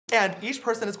And each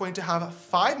person is going to have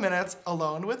 5 minutes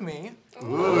alone with me.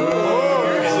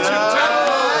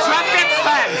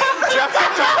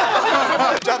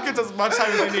 Jeff gets as much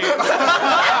time as he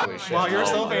needs. Wow, you're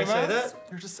so famous.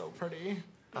 You're just so pretty.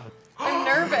 I'm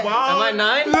nervous. Wow. Am I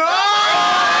 9? No!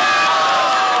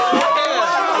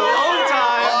 Alone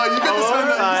time. Oh, you get to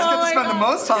spend the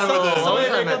most time with this. So I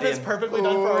think it's perfectly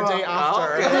done for our day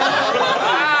after.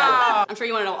 I'm sure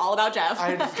you want to know all about Jeff.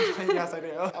 Yes, I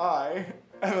do. I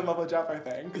am in love with Jeff, I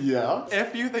think. Yeah.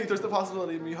 If you think there's the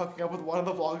possibility of me hooking up with one of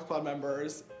the Vlogs Club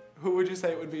members, who would you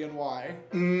say it would be and why?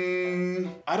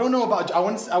 I don't know about. I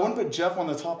wouldn't put Jeff on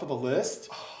the top of the list.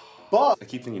 But I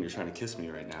keep thinking you're trying to kiss me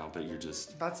right now, but you're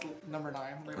just. That's number 9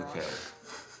 later Okay. on.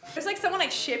 There's like someone I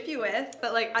ship you with,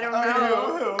 but like I don't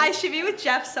know. Who? I ship you with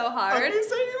Jeff so hard. Okay,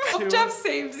 so you Hope Jeff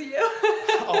saves you.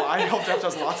 Oh, I hope Jeff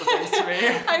does lots of things to me.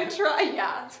 I try,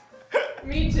 yeah.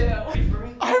 Me too.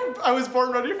 I was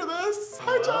born ready for this.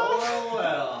 Hi, Jeff. Oh,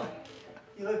 well.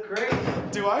 You look great.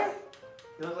 Do I?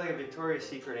 You look like a Victoria's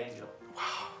Secret angel.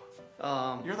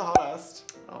 Wow. You're the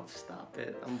hottest. Oh, stop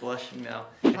it. I'm blushing now.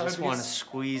 I How just do want you to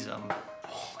squeeze them.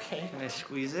 Okay. Can I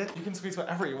squeeze it? You can squeeze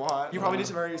whatever you want. You probably need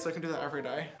to marry you so I can do that every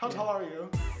day. How tall are you?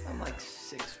 I'm like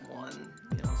 6'1",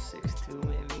 6'2",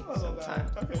 maybe, I love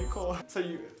sometimes. that. Okay, cool. So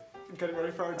you getting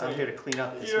ready for our date? I'm here to clean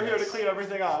up this You're here to mess. clean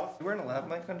everything up. You wearing a lav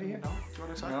mic under here? No. Do you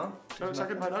want to check? No? Do you want to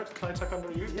check in my notes? Can I check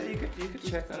under you? Yeah, you could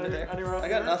check under there. Anywhere up I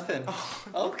got there? nothing.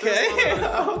 Oh, Okay,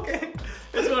 okay.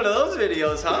 It's one of those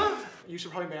videos, huh? You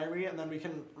should probably marry me and then we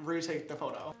can retake the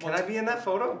photo. Can I be in that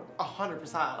photo?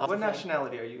 100%. What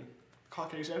nationality are you?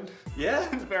 Caucasian. Yeah?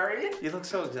 Very? You look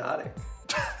so exotic.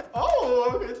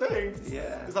 Oh, okay, thanks.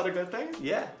 Yeah. Is that a good thing?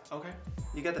 Yeah. Okay.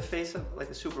 You got the face of like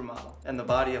a supermodel and the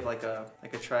body of like a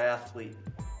triathlete.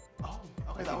 Oh,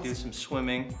 okay, Like that you do was... some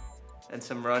swimming and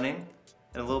some running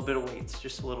and a little bit of weights,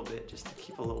 just a little bit, just to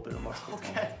keep a little bit of muscle.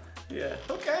 Okay. Yeah.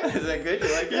 Okay. Is that good?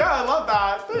 You like it? Yeah, I love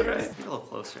that. Right. Thanks. Get a little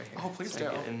closer here. Oh, please so I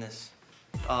do. get in this.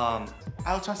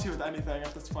 I'll trust you with anything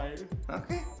at this point.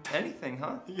 Okay. Anything,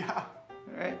 huh? Yeah.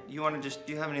 All right. You want to just?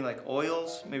 Do you have any like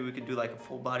oils? Maybe we could do like a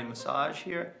full body massage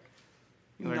here.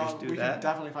 You want to just do we that? can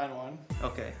definitely find one.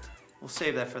 Okay. We'll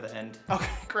save that for the end. Okay,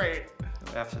 great.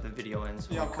 After the video ends,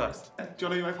 Yeah, we'll of cut. course. Do you want to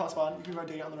be my plus one? You can be my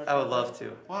date on the red I would carpet. love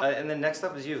to. Wow. And then next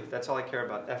up is you. That's all I care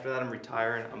about. After that, I'm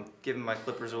retiring. I'm giving my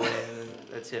clippers away, and then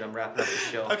that's it. I'm wrapping up the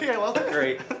show. Okay, I love it.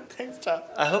 Great. Thanks, Jeff.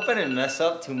 I hope I didn't mess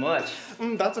up too much.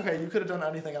 That's okay. You could have done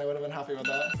anything and I would have been happy with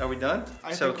that. Are we done?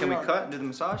 I So think can we we are. cut and do the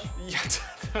massage? Yeah,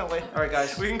 definitely. All right,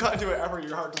 guys. We can cut into whatever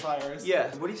your heart desires. Yeah.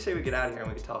 What do you say we get out of here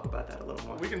and we can talk about that a little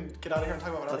more? We can get out of here and talk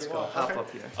about whatever Let's you go. want. Hop Okay. up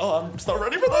here. Oh, I'm so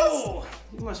ready for this. Oh,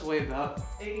 you must weigh about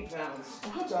 80 pounds.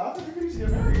 Wow, Jeff, I think we need to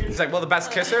get married. He's like, well, the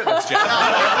best kisser? That's Jeff. oh,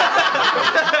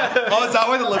 is that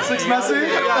why the lipstick's messy?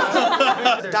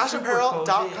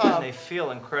 DashApparel.com. They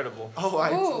feel incredible. Oh, I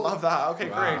love that. Okay,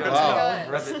 great. Good to Wow.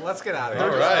 know. Let's get out of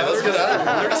here. All right, let's get out of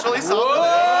here. They're just really soft.